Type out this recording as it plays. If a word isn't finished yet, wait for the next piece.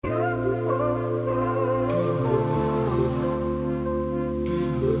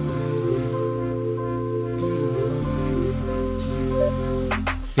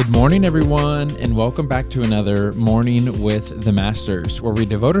Good morning, everyone, and welcome back to another Morning with the Masters, where we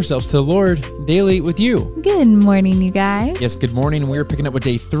devote ourselves to the Lord daily with you. Good morning, you guys. Yes, good morning. We are picking up with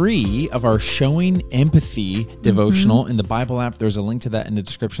day 3 of our Showing Empathy devotional in the Bible app. There's a link to that in the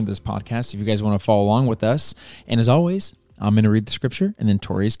description of this podcast if you guys want to follow along with us. And as always, I'm going to read the scripture, and then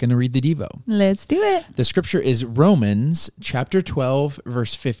Tori's going to read the Devo. Let's do it. The scripture is Romans chapter 12,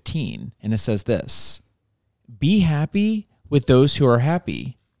 verse 15, and it says this: "Be happy with those who are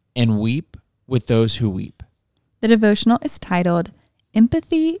happy, and weep with those who weep." The devotional is titled,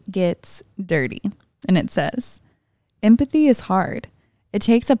 Empathy Gets Dirty. And it says, empathy is hard. It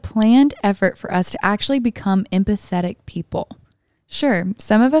takes a planned effort for us to actually become empathetic people. Sure,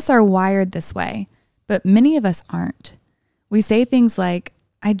 some of us are wired this way, but many of us aren't. We say things like,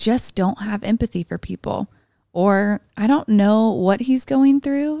 I just don't have empathy for people, or I don't know what he's going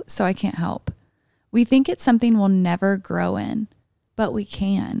through, so I can't help. We think it's something we'll never grow in. But we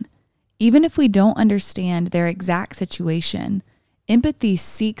can. Even if we don't understand their exact situation, empathy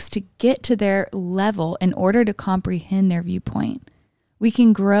seeks to get to their level in order to comprehend their viewpoint. We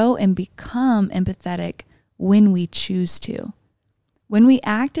can grow and become empathetic when we choose to. When we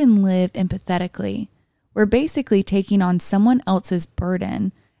act and live empathetically, we're basically taking on someone else's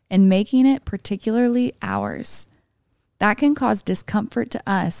burden and making it particularly ours. That can cause discomfort to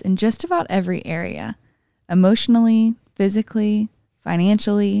us in just about every area, emotionally, physically,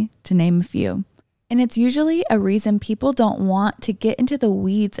 financially, to name a few. And it's usually a reason people don't want to get into the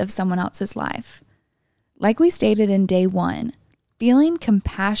weeds of someone else's life. Like we stated in day 1, feeling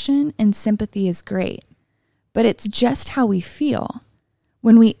compassion and sympathy is great, but it's just how we feel.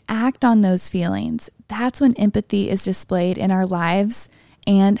 When we act on those feelings, that's when empathy is displayed in our lives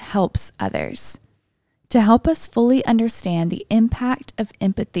and helps others. To help us fully understand the impact of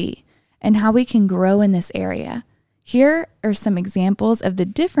empathy and how we can grow in this area, here are some examples of the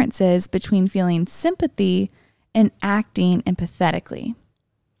differences between feeling sympathy and acting empathetically.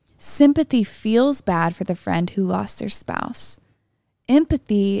 Sympathy feels bad for the friend who lost their spouse.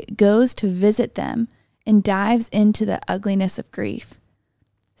 Empathy goes to visit them and dives into the ugliness of grief.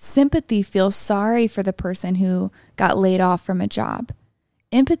 Sympathy feels sorry for the person who got laid off from a job.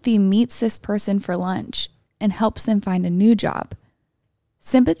 Empathy meets this person for lunch and helps them find a new job.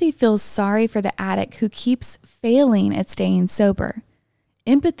 Sympathy feels sorry for the addict who keeps failing at staying sober.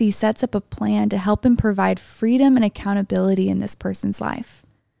 Empathy sets up a plan to help him provide freedom and accountability in this person's life.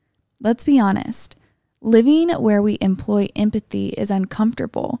 Let's be honest, living where we employ empathy is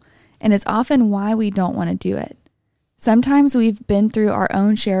uncomfortable, and it's often why we don't want to do it. Sometimes we've been through our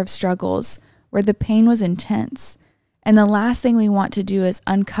own share of struggles where the pain was intense, and the last thing we want to do is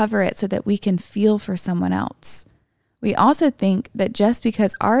uncover it so that we can feel for someone else. We also think that just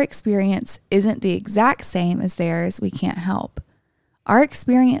because our experience isn't the exact same as theirs, we can't help. Our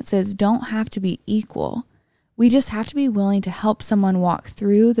experiences don't have to be equal. We just have to be willing to help someone walk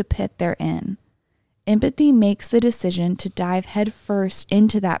through the pit they're in. Empathy makes the decision to dive headfirst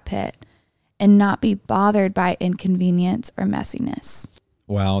into that pit and not be bothered by inconvenience or messiness.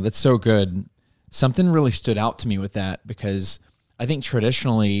 Wow, that's so good. Something really stood out to me with that, because I think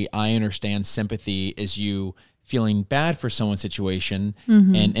traditionally I understand sympathy as you feeling bad for someone's situation,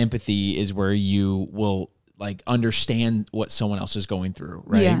 and empathy is where you will like understand what someone else is going through,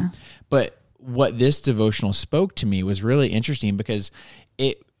 right? Yeah. But what this devotional spoke to me was really interesting, because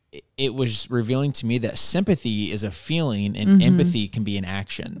it was revealing to me that sympathy is a feeling and empathy can be an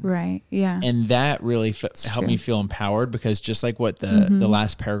action. Right, yeah. And that really helped me feel empowered, because just like what the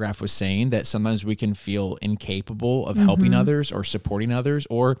last paragraph was saying, that sometimes we can feel incapable of helping others or supporting others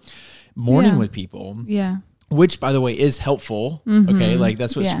or mourning with people. Yeah. Which, by the way, is helpful. Okay, like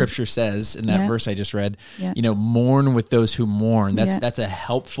that's what Scripture says in that verse I just read. Yeah. You know, mourn with those who mourn. That's a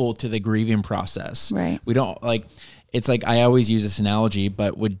helpful to the grieving process. Right. We don't like. It's like I always use this analogy,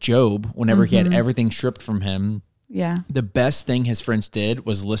 but with Job, whenever he had everything stripped from him, the best thing his friends did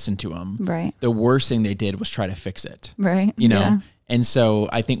was listen to him. Right. The worst thing they did was try to fix it. Right. You know. Yeah. And so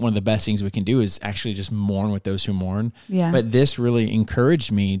I think one of the best things we can do is actually just mourn with those who mourn. Yeah. But this really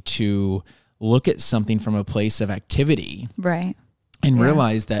encouraged me to look at something from a place of activity. Right. And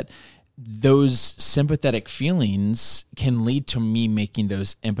realize that those sympathetic feelings can lead to me making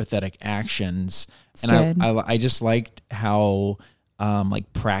those empathetic actions. It's and good. I just liked how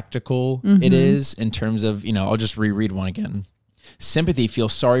like practical it is in terms of, you know, I'll just reread one again. Sympathy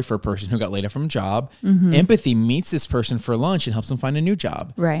feels sorry for a person who got laid off from a job. Empathy meets this person for lunch and helps them find a new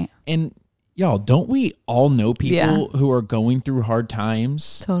job. Right. And y'all, don't we all know people who are going through hard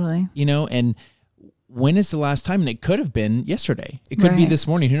times? Totally. You know, and when is the last time, and it could have been yesterday, it could be this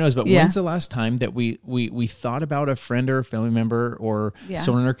morning, who knows, but when's the last time that we thought about a friend or a family member or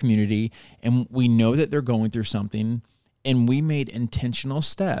someone in our community, and we know that they're going through something, and we made intentional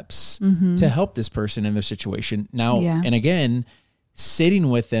steps to help this person in their situation. Now, and again, sitting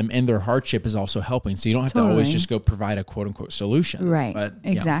with them in their hardship is also helping. So you don't have to always just go provide a quote unquote solution. Right. But,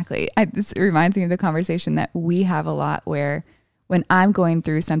 exactly. This reminds me of the conversation that we have a lot, where when I'm going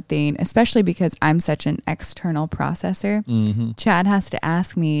through something, especially because I'm such an external processor, Chad has to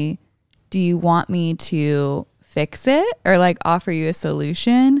ask me, do you want me to fix it or like offer you a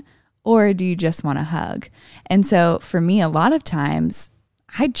solution, or do you just want a hug? And so for me, a lot of times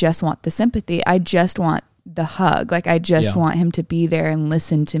I just want the sympathy. I just want the hug. Like I just want him to be there and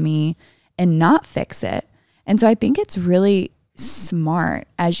listen to me and not fix it. And so I think it's really smart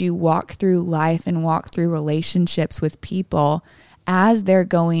as you walk through life and walk through relationships with people as they're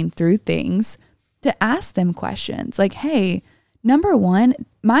going through things, to ask them questions like, hey, number one,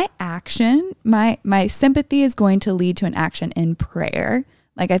 my action, my sympathy is going to lead to an action in prayer.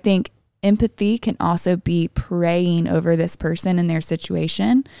 Like I think empathy can also be praying over this person and their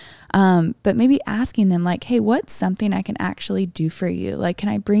situation. But maybe asking them like, hey, what's something I can actually do for you? Like, can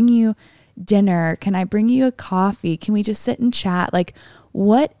I bring you dinner? Can I bring you a coffee? Can we just sit and chat? Like,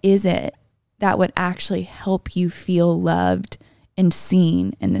 what is it that would actually help you feel loved and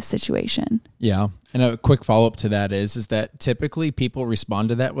seen in this situation? Yeah. And a quick follow-up to that is that typically people respond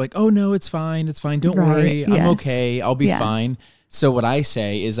to that like, oh no, it's fine. Don't worry. I'm okay. I'll be fine. So what I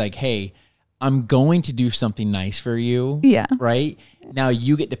say is like, hey, I'm going to do something nice for you. Yeah. Right? Now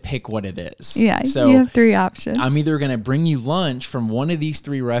you get to pick what it is. Yeah. So you have 3 options. I'm either going to bring you lunch from one of these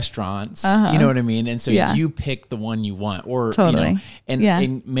 3 restaurants. You know what I mean? And so you pick the one you want, or, you know,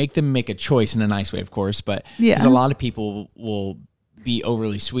 and make them make a choice in a nice way, of course. But because a lot of people will be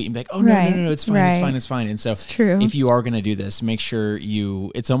overly sweet and be like, oh no, no, it's fine. It's fine. And so if you are going to do this, make sure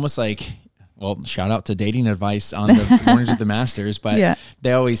it's almost like, well, shout out to dating advice on the Mornings with the Masters, but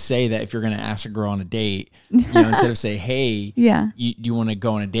they always say that if you're going to ask a girl on a date, you know, instead of say, hey, you want to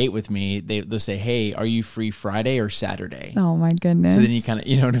go on a date with me, they'll say, hey, are you free Friday or Saturday? Oh my goodness. So then you kind of,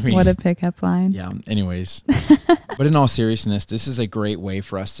 you know what I mean? What a pickup line. Yeah. Anyways, but in all seriousness, this is a great way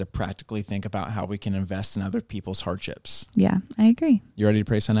for us to practically think about how we can invest in other people's hardships. Yeah, I agree. You ready to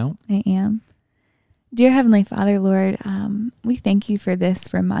pray sign out? I am. Dear Heavenly Father, Lord, we thank you for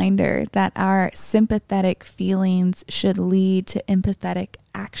this reminder that our sympathetic feelings should lead to empathetic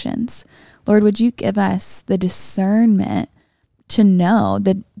actions. Lord, would you give us the discernment to know,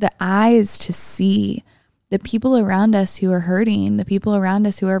 the eyes to see the people around us who are hurting, the people around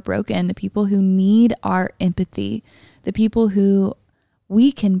us who are broken, the people who need our empathy, the people who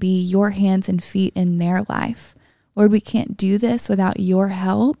we can be your hands and feet in their life. Lord, we can't do this without your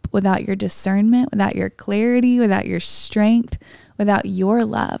help, without your discernment, without your clarity, without your strength, without your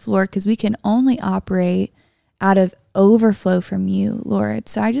love, Lord, because we can only operate out of overflow from you, Lord.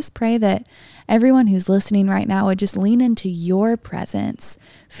 So I just pray that everyone who's listening right now would just lean into your presence,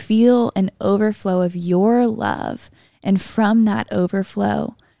 feel an overflow of your love, and from that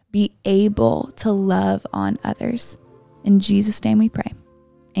overflow, be able to love on others. In Jesus' name we pray.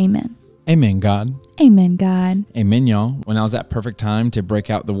 Amen. Amen, God. Amen, God. Amen, y'all. Well, now's that perfect time to break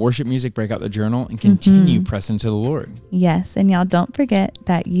out the worship music, break out the journal, and continue pressing to the Lord. Yes, and y'all don't forget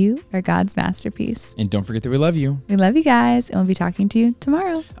that you are God's masterpiece. And don't forget that we love you. We love you guys, and we'll be talking to you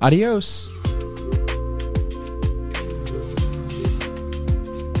tomorrow. Adios.